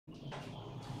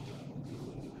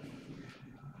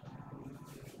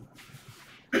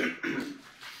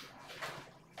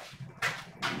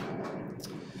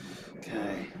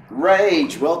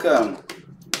Rage, welcome.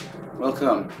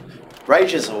 Welcome.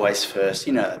 Rage is always first.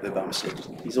 You know that, the bum said.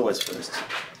 He's always first.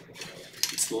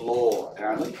 It's the law,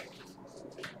 apparently.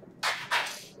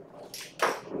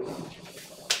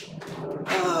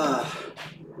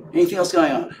 Anything else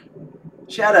going on?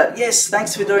 Shout out. Yes,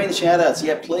 thanks for doing the shout outs.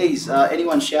 Yeah, please.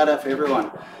 Anyone shout out for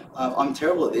everyone. I'm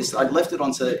terrible at this. I left it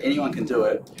on so that anyone can do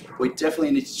it. We definitely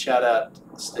need to shout out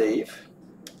Steve.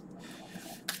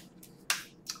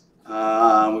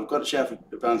 We've got a shout for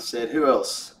the bum said. Who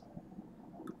else?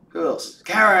 Who else?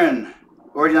 Karen!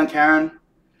 Already done Karen?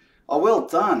 Oh, well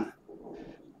done.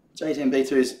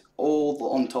 J10B2 is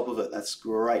all on top of it. That's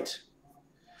great.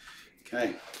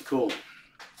 Okay, cool.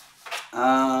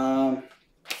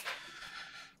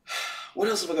 What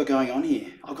else have I got going on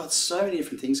here? I've got so many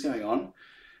different things going on.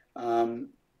 I'm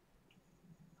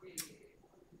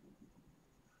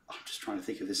just trying to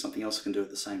think if there's something else I can do at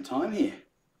the same time here.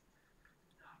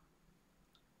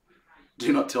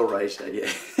 Do not tell Rage Day,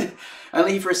 yeah.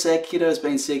 Only for a sec, kiddo's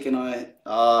been sick and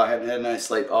I haven't had no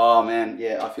sleep. Oh man,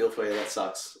 yeah, I feel for you, that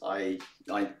sucks. I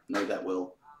know that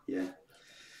well, yeah.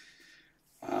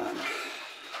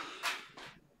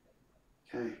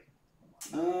 Okay.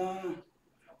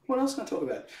 What else can I talk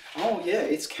about? Oh yeah,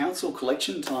 it's council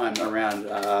collection time around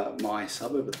my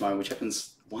suburb at the moment, which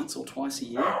happens once or twice a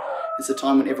year. It's a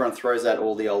time when everyone throws out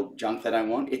all the old junk they don't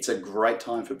want. It's a great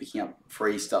time for picking up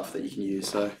free stuff that you can use.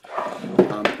 So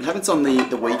it happens on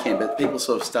the weekend, but people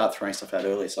sort of start throwing stuff out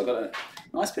early. So I got a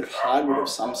nice bit of hardwood of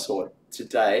some sort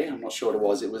today. I'm not sure what it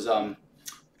was. It was part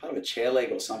of a chair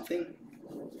leg or something.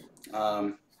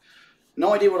 No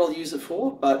idea what I'll use it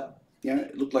for, but you know,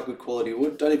 it looked like good quality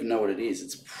wood. Don't even know what it is.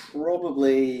 It's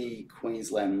probably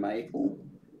Queensland maple.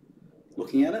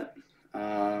 Looking at it.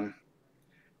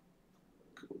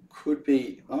 Could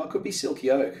be, oh, it could be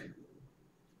silky oak.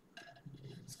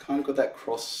 It's kind of got that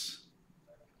cross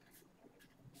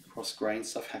grain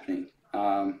stuff happening.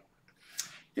 Yeah,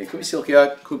 it could be silky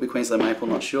oak, could be Queensland maple,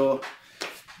 not sure.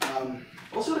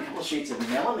 Also got a couple of sheets of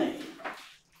melamine.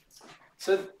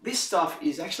 So this stuff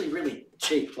is actually really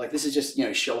cheap. Like this is just, you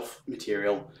know, shelf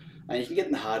material, and you can get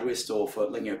in the hardware store for,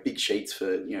 like, you know, big sheets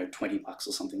for, you know, $20 or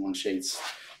something on sheets.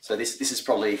 So this is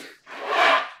probably,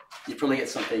 you probably get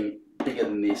something bigger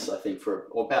than this, I think, or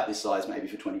about this size, maybe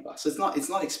for $20. So it's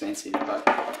not expensive, but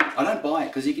I don't buy it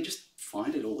because you can just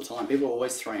find it all the time. People are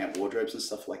always throwing out wardrobes and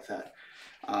stuff like that.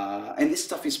 And this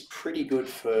stuff is pretty good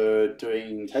for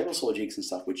doing table saw jigs and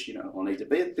stuff, which, you know, I'll need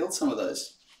to build some of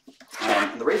those.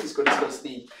 And the reason it's good is because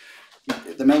the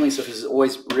melamine surface is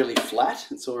always really flat.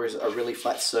 It's always a really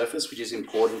flat surface, which is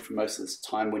important for most of the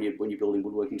time when you're building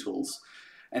woodworking tools.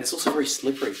 And it's also very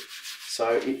slippery.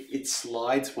 So it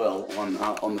slides well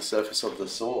on the surface of the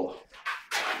saw.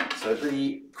 So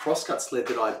the crosscut sled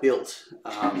that I built,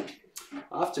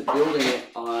 after building it,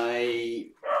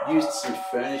 I used some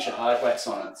furniture hard wax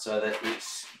on it so that it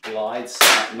glides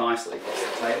nicely across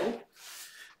the table.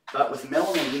 But with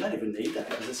melamine, you don't even need that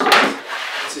because it's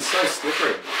just so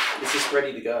slippery. It's just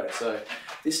ready to go. So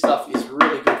this stuff is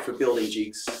really good for building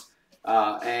jigs.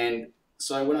 And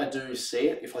so when I do see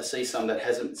it, if I see some that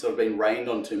hasn't sort of been rained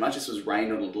on too much, this was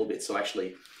rained on a little bit, so I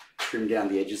actually trimmed down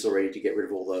the edges already to get rid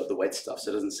of all the wet stuff so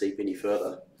it doesn't seep any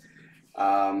further.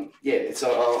 Yeah,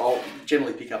 so I'll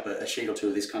generally pick up a sheet or two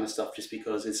of this kind of stuff just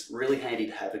because it's really handy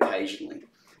to have occasionally.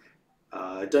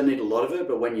 Don't need a lot of it,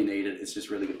 but when you need it, it's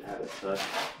just really good to have it. So,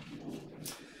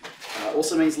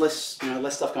 also means less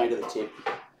stuff going to the tip.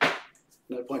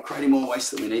 No point creating more waste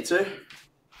than we need to.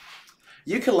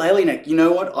 Ukulele neck, you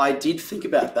know what? I did think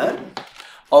about that.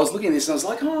 I was looking at this and I was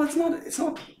like, oh, it's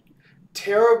not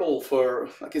terrible for,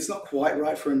 like, it's not quite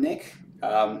right for a neck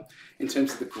in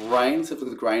terms of the grain. So look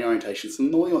at the grain orientation. It's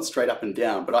normally not straight up and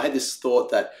down, but I had this thought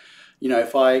that, you know,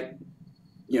 if I,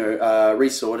 you know,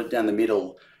 resorted down the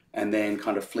middle and then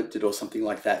kind of flipped it or something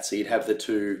like that, so you'd have the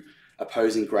two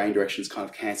opposing grain directions kind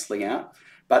of cancelling out.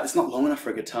 But it's not long enough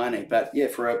for a guitar neck. But yeah,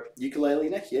 for a ukulele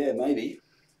neck, yeah, maybe.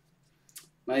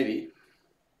 Maybe.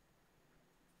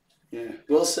 Yeah,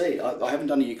 we'll see. I haven't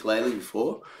done a ukulele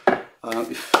before.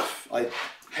 I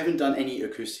haven't done any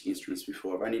acoustic instruments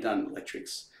before. I've only done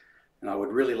electrics. And I would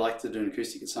really like to do an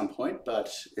acoustic at some point,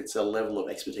 but it's a level of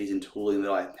expertise in tooling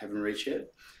that I haven't reached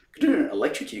yet. Could do an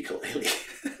electric ukulele.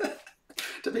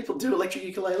 Do people do electric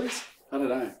ukuleles? I don't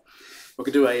know. I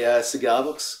could do a cigar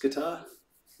box guitar,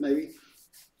 maybe.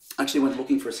 I actually went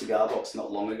looking for a cigar box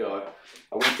not long ago.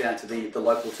 I went down to the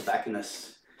local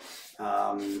tobacconist,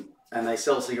 and they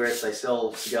sell cigarettes, they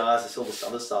sell cigars, they sell this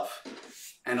other stuff.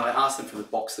 And I asked them for the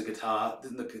box, the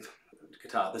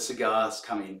cigars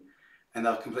come in, and they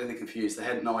were completely confused. They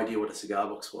had no idea what a cigar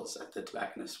box was at the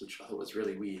tobacconist, which I thought was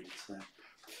really weird. So,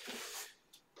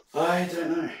 I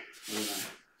don't know.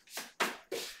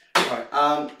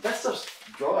 Alright, that stuff's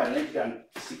dry. I need to go and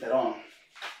stick that on.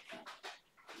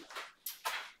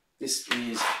 This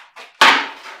is a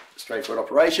straightforward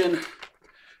operation.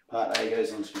 Part A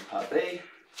goes on to part B,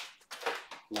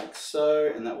 like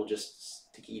so, and that will just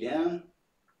sticky down.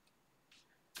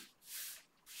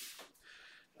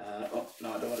 Oh,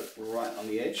 no, I don't want it right on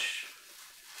the edge.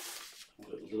 I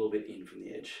want it a little bit in from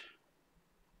the edge.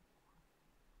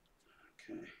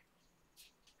 Okay.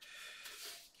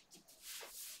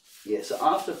 Yeah, so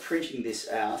after printing this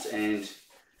out and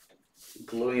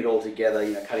gluing it all together,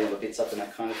 you know, cutting all the bits up and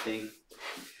that kind of thing,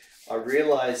 I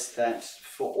realized that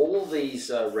for all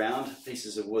these round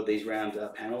pieces of wood, these round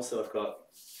panels that I've got,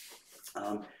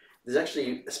 there's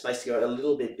actually a space to go a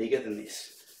little bit bigger than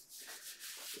this.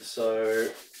 So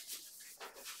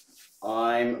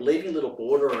I'm leaving a little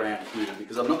border around here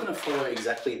because I'm not going to follow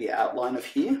exactly the outline of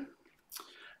here.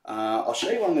 I'll show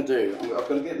you what I'm going to do. I'm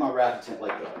going to get my router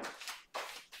template going.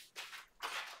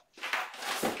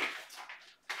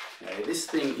 Okay, this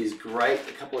thing is great.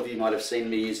 A couple of you might have seen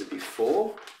me use it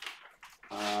before.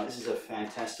 This is a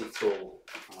fantastic tool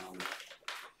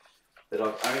that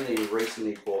I've only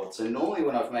recently bought. So normally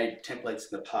when I've made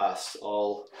templates in the past,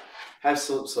 I'll have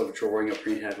sort of drawing or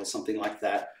printout or something like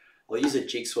that. I'll use a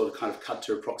jigsaw to kind of cut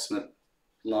to approximate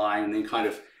line and then kind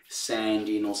of sand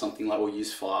in or something like, or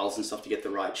use files and stuff to get the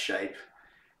right shape.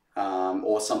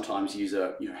 Or sometimes use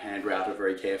a hand router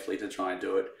very carefully to try and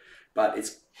do it. But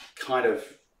it's kind of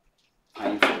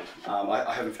painful.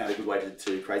 I haven't found a good way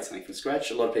to create something from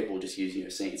scratch. A lot of people will just use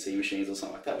CNC machines or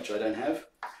something like that, which I don't have.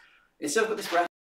 Instead I've got this